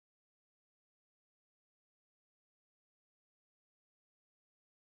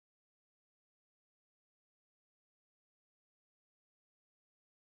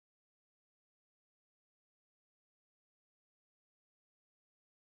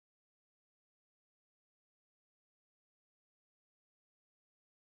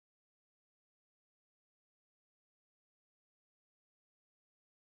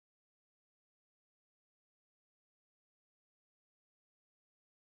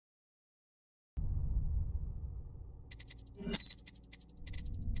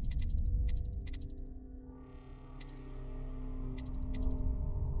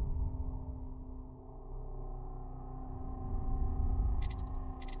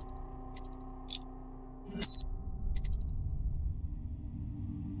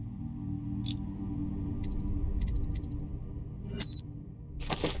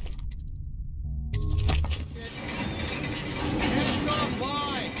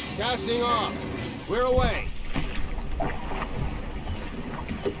Casting off. We're away.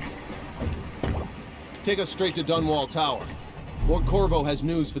 Take us straight to Dunwall Tower. Lord Corvo has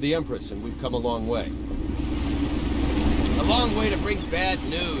news for the Empress, and we've come a long way. A long way to bring bad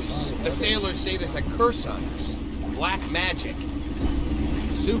news. The sailors say there's a curse on us. Black magic.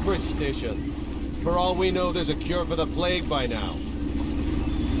 Superstition. For all we know, there's a cure for the plague by now.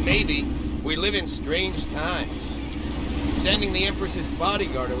 Maybe. We live in strange times. Sending the Empress's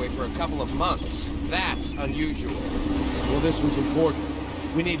bodyguard away for a couple of months. That's unusual. Well, this was important.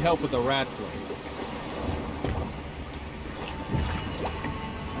 We need help with the rat plague.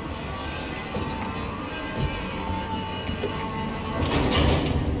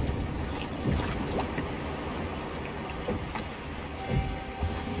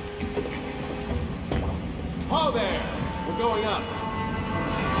 Oh, there! We're going up.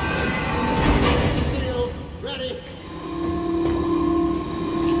 Sealed. Ready.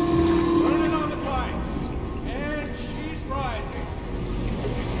 Turning on the pipes. And she's rising.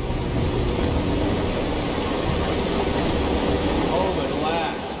 Home at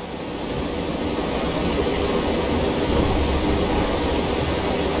last.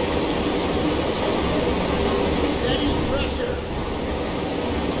 Steady pressure.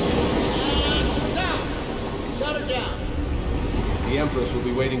 And stop. Shut her down. The Empress will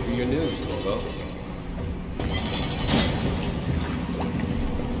be waiting for your news, Corvo.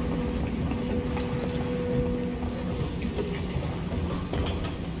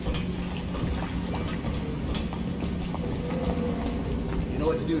 You know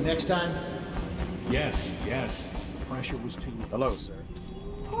what to do next time? Yes, yes. The pressure was too... Hello, sir.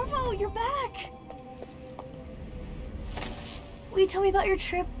 Corvo, you're back! Will you tell me about your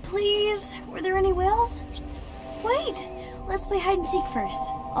trip, please? Were there any whales? Wait! Let's play hide and seek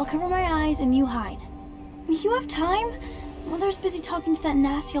first. I'll cover my eyes and you hide. You have time? Mother's busy talking to that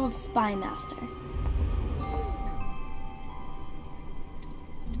nasty old spy master.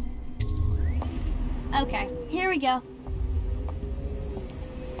 Okay, here we go.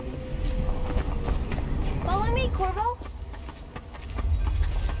 Follow me, Corvo.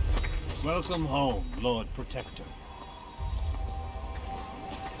 Welcome home, Lord Protector.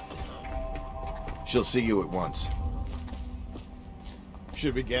 She'll see you at once.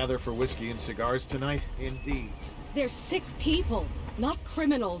 Should we gather for whiskey and cigars tonight? Indeed. They're sick people, not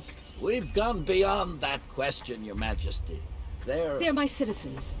criminals. We've gone beyond that question, Your Majesty. They're my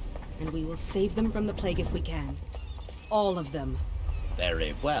citizens, and we will save them from the plague if we can. All of them.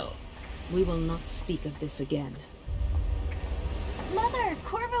 Very well. We will not speak of this again. Mother,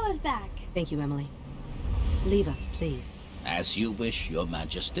 Corvo is back. Thank you, Emily. Leave us, please. As you wish, Your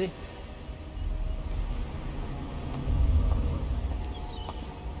Majesty.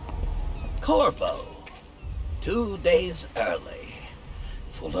 Corvo. 2 days early.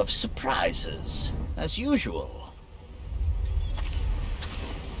 Full of surprises, as usual.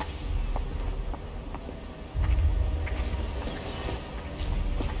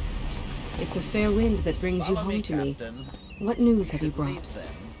 It's a fair wind that brings you home to me. Captain. What news have you brought? Leave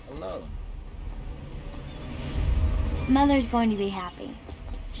them alone. Mother's going to be happy.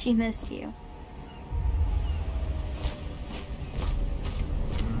 She missed you.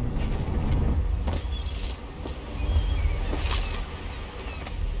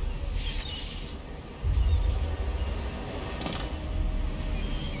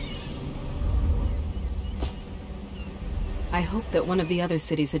 I hoped that one of the other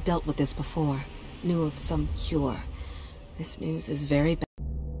cities had dealt with this before, knew of some cure. This news is very bad.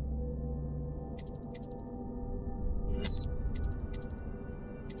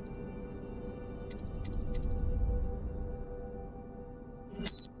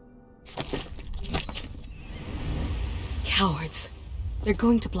 Cowards! They're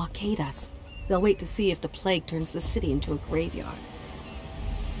going to blockade us. They'll wait to see if the plague turns the city into a graveyard.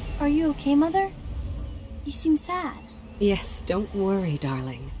 Are you okay, Mother? You seem sad. Yes, don't worry,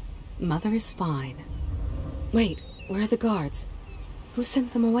 darling. Mother is fine. Wait, where are the guards? Who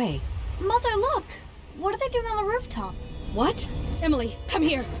sent them away? Mother, look! What are they doing on the rooftop? What? Emily, come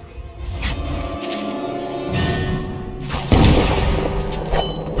here!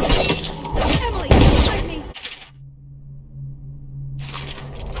 Emily, behind me!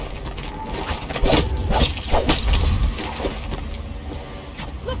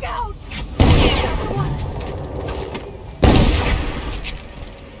 Look out!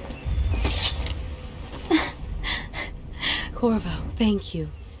 Corvo, thank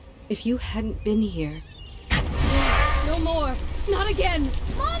you. If you hadn't been here... No more! Not again!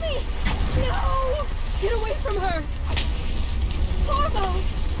 Mommy! No! Get away from her! Corvo!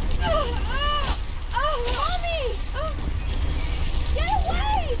 Mommy! Get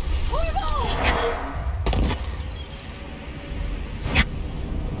away!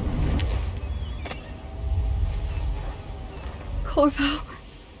 Corvo,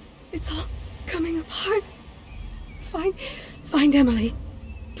 it's all coming apart. Find Emily.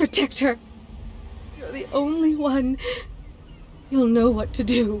 Protect her. You're the only one. You'll know what to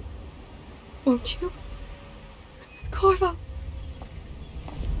do. Won't you? Corvo.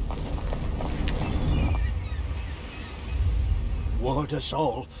 Ward us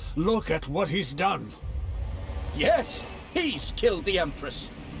all. Look at what he's done. Yes, he's killed the Empress.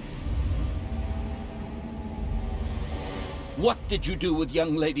 What did you do with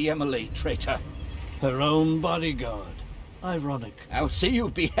young Lady Emily, traitor? Her own bodyguard. Ironic. I'll see you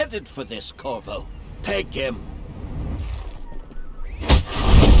beheaded for this, Corvo. Take him.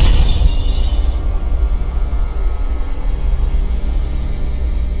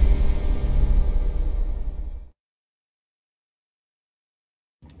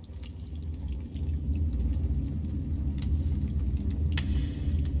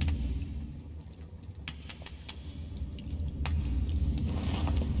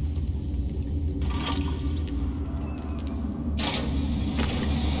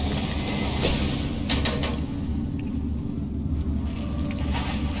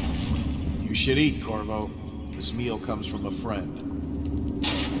 You should eat, Corvo. This meal comes from a friend.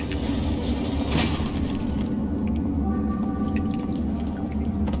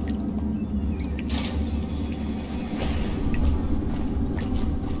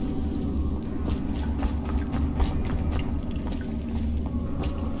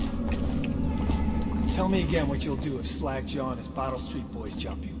 Tell me again what you'll do if Slag Jaw and his Bottle Street boys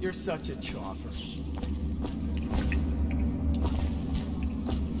jump you. You're such a choffer.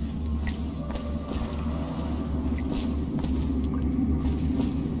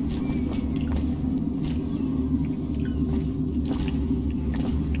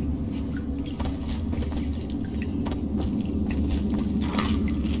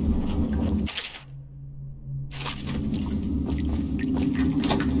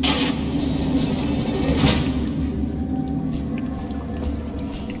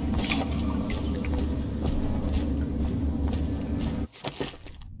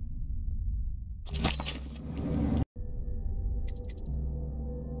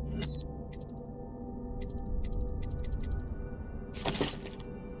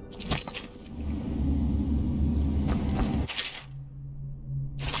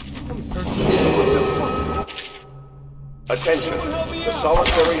 Attention, the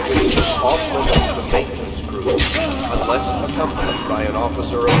solitary wing is off limits to maintenance crews, unless accompanied by an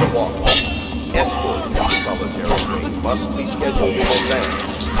officer of the watch. Escort to the solitary wing must be scheduled in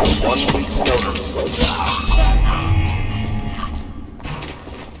advance, with 1 week's notice.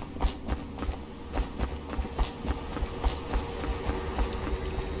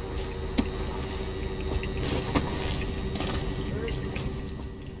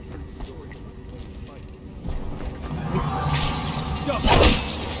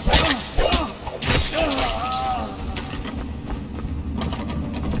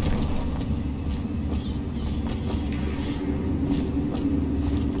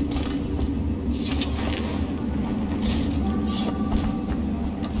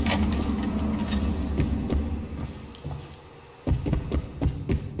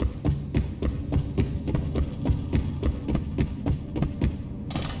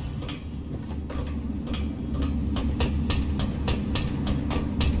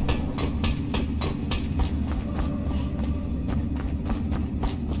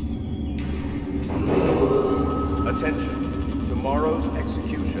 Attention, tomorrow's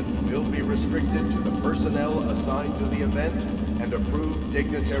execution will be restricted to the personnel assigned to the event and approved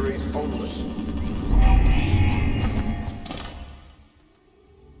dignitaries only.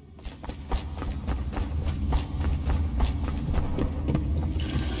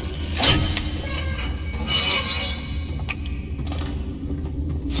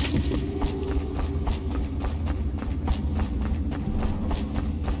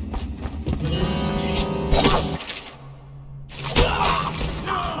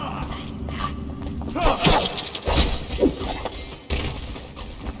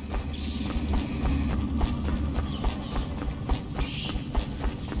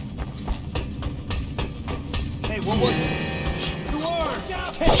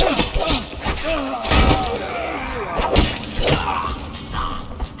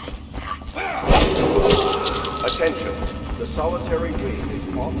 Attention, the solitary wing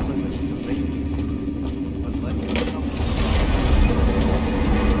is off limits to maintenance, unless you